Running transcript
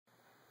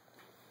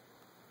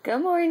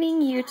Good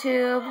morning,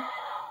 YouTube.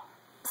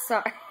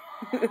 Sorry.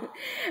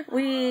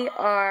 We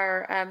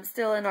are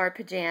still in our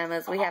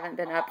pajamas. We haven't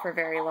been up for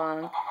very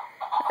long.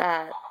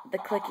 The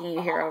clicking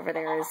you hear over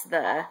there is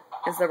the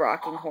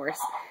rocking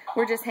horse.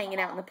 We're just hanging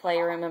out in the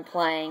playroom and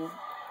playing.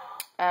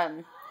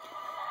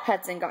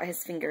 Hudson got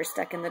his fingers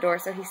stuck in the door,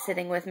 so he's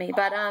sitting with me.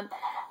 But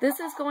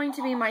this is going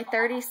to be my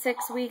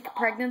 36-week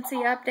pregnancy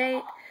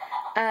update.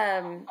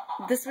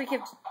 This week,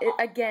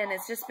 again,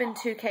 it's just been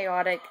too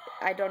chaotic.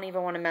 I don't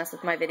even want to mess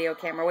with my video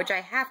camera, which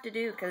I have to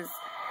do because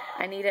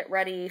I need it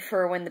ready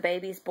for when the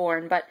baby's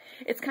born. But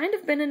it's kind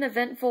of been an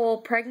eventful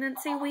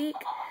pregnancy week.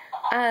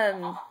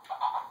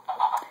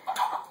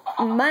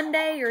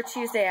 Monday or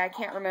Tuesday, I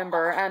can't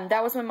remember.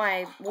 That was when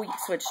my week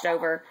switched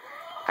over.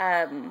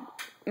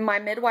 My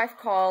midwife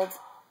called,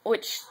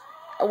 which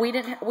we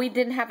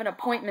didn't have an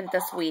appointment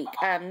this week.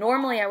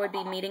 Normally I would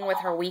be meeting with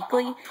her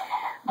weekly,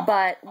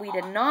 but we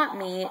did not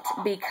meet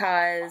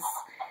because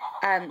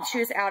she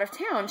was out of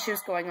town. She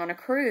was going on a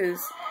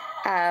cruise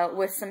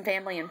with some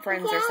family and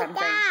friends or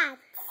something.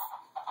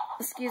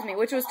 Excuse me,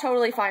 which was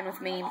totally fine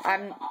with me.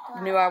 I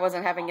knew I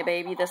wasn't having a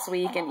baby this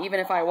week, and even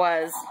if I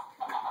was,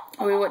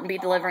 we wouldn't be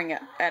delivering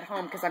it at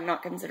home because I'm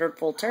not considered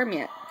full term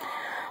yet.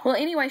 Well,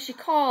 anyway, she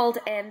called,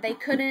 and they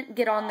couldn't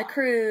get on the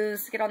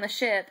cruise, get on the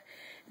ship,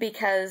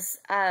 because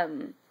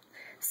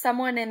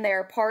someone in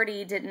their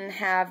party didn't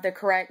have the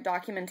correct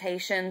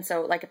documentation,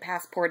 so like a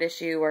passport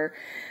issue or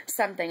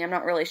something, I'm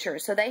not really sure.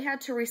 So they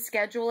had to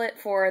reschedule it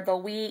for the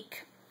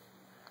week,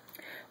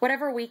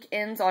 whatever week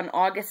ends on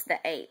August the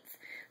 8th.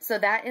 So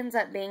that ends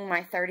up being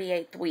my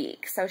 38th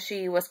week. So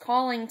she was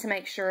calling to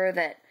make sure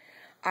that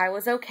I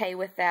was okay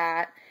with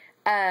that,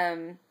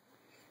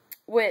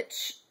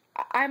 which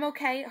I'm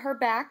okay. Her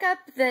backup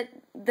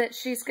that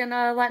she's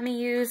gonna let me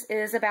use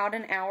is about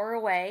an hour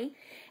away,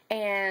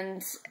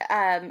 and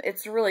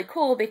it's really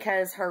cool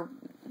because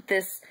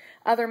this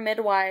other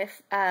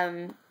midwife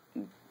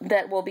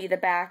that will be the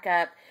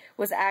backup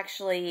was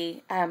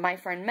actually my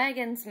friend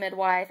Megan's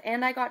midwife,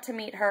 and I got to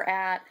meet her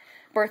at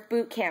birth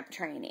boot camp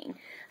training.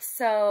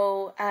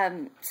 So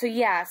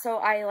yeah, so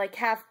I like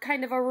have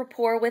kind of a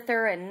rapport with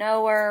her and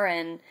know her,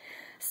 and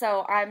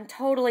so I'm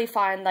totally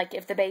fine. Like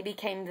if the baby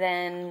came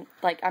then,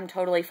 like I'm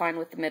totally fine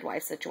with the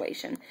midwife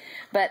situation.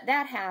 But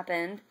that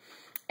happened.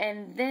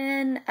 And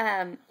then,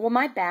 well,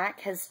 my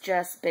back has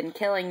just been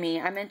killing me.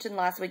 I mentioned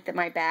last week that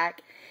my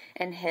back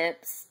and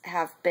hips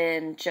have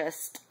been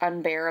just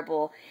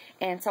unbearable.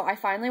 And so I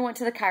finally went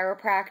to the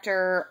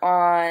chiropractor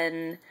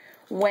on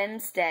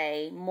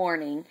Wednesday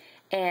morning,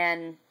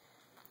 and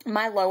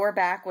my lower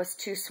back was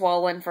too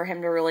swollen for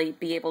him to really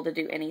be able to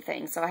do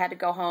anything. So I had to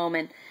go home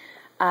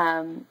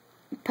and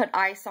put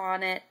ice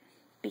on it.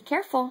 Be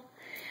careful.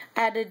 I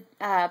had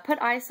to put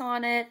ice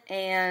on it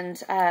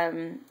and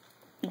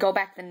go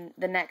back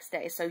the next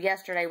day. So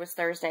yesterday was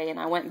Thursday, and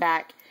I went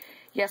back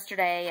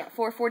yesterday at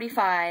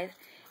 4:45,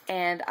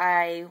 and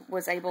I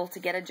was able to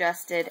get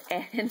adjusted.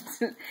 And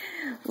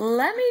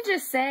let me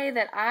just say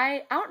that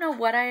I don't know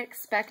what I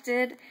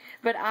expected,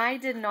 but I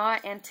did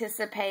not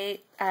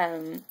anticipate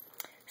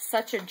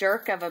such a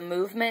jerk of a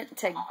movement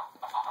to,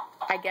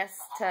 I guess,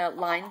 to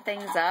line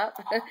things up.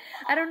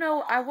 I don't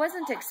know. I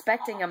wasn't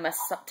expecting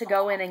to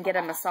go in and get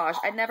a massage.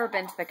 I'd never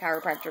been to the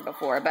chiropractor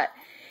before, but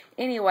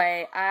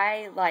anyway,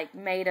 I like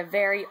made a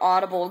very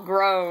audible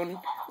groan.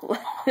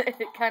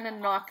 It kind of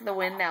knocked the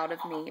wind out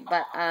of me.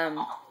 But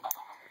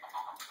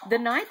the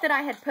night that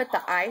I had put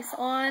the ice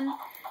on,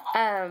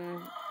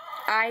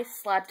 I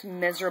slept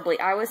miserably.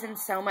 I was in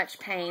so much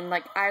pain.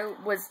 Like I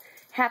was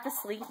half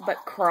asleep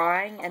but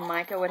crying, and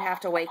Micah would have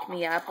to wake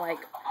me up like,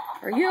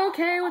 "Are you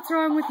okay? What's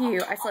wrong with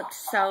you?" I slept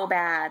so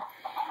bad.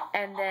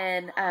 And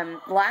then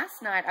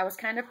last night I was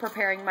kind of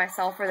preparing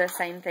myself for the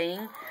same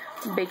thing,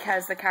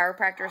 because the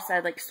chiropractor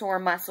said like sore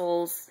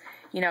muscles,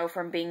 you know,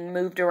 from being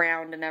moved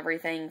around and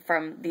everything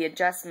from the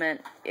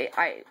adjustment,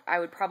 I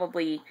would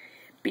probably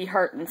be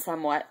hurting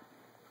somewhat,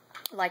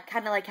 like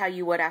kind of like how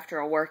you would after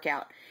a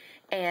workout.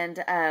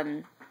 And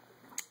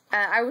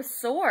I was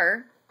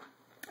sore,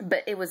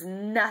 but it was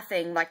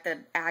nothing like the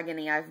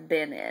agony I've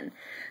been in.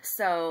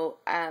 So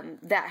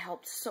that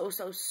helped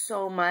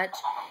so much.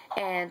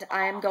 And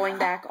I am going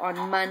back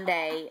on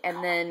Monday,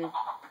 and then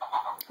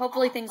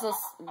hopefully things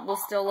will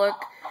still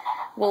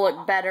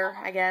look better,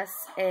 I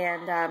guess.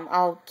 And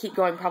I'll keep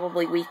going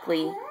probably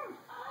weekly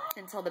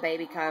until the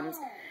baby comes.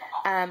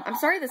 I'm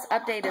sorry this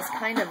update is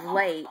kind of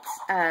late.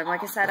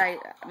 Like I said,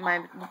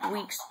 my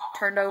week's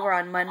turned over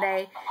on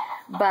Monday,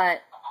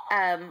 but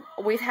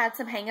we've had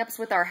some hang-ups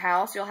with our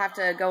house. You'll have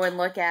to go and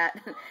look at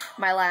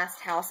my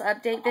last house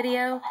update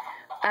video.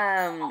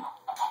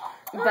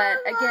 But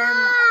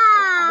again,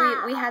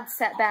 we had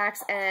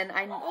setbacks, and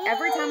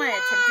every time I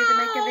attempted to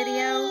make a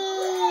video,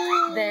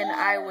 then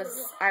I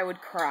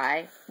would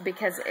cry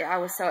because I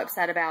was so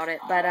upset about it.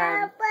 But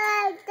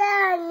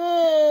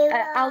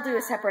I'll do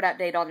a separate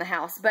update on the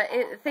house. But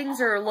things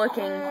are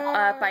looking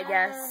up, I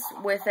guess,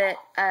 with it.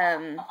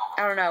 I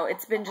don't know.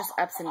 It's been just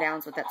ups and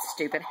downs with that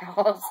stupid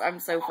house. I'm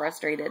so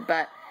frustrated.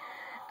 But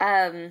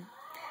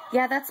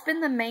yeah, that's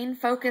been the main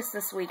focus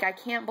this week. I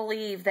can't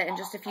believe that in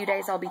just a few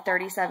days I'll be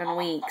 37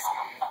 weeks.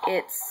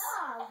 It's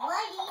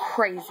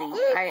crazy.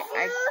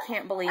 I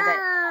can't believe it.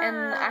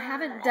 And I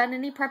haven't done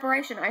any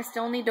preparation. I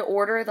still need to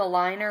order the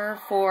liner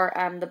for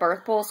the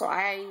birth pool, so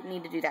I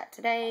need to do that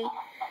today.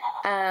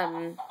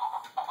 And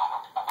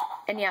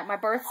yeah, my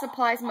birth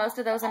supplies, most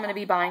of those I'm going to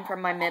be buying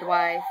from my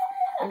midwife.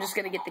 I'm just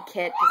going to get the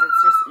kit because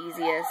it's just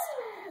easiest.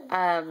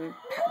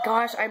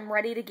 Gosh, I'm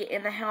ready to get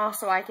in the house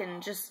so I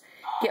can just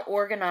get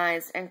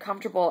organized and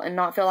comfortable and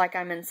not feel like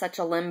I'm in such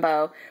a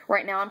limbo.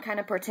 Right now I'm kind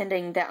of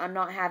pretending that I'm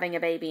not having a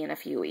baby in a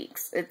few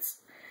weeks. It's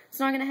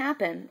not going to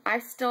happen.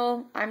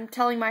 I'm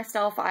telling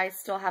myself I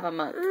still have a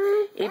month,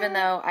 even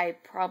though I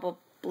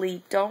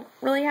probably don't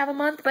really have a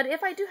month. But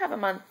if I do have a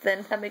month,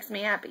 then that makes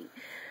me happy.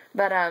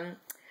 But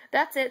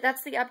that's it.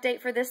 That's the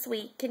update for this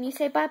week. Can you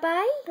say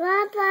bye-bye?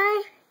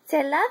 Bye-bye.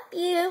 Say love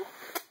you.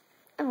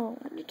 Oh,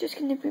 you're just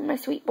going to be my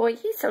sweet boy.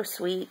 He's so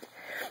sweet.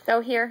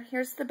 Oh,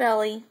 here's the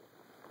belly.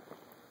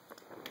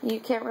 You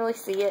can't really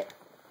see it.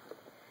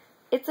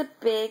 It's a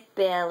big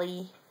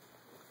belly.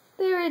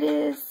 There it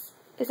is.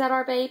 Is that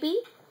our baby?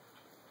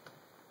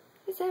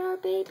 Is that our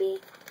baby?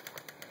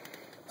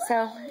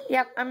 So,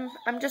 yep,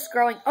 I'm just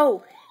growing.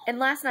 Oh, and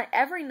last night,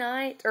 every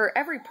night, or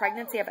every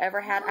pregnancy I've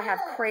ever had, I have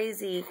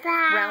crazy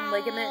round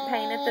ligament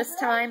pain at this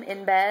time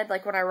in bed.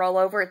 Like when I roll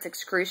over, it's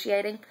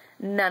excruciating.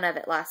 None of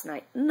it last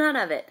night. None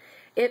of it.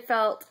 It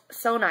felt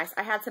so nice.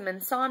 I had some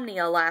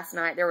insomnia last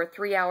night. There were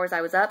 3 hours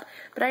I was up,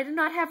 but I did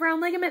not have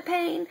round ligament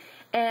pain,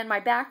 and my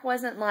back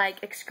wasn't,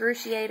 like,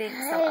 excruciating,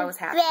 so I was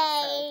happy.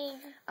 So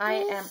I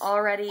am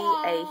already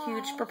a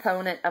huge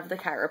proponent of the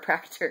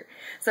chiropractor.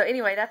 So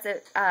anyway, that's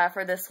it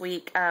for this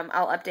week.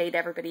 I'll update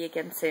everybody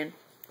again soon.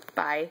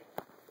 Bye.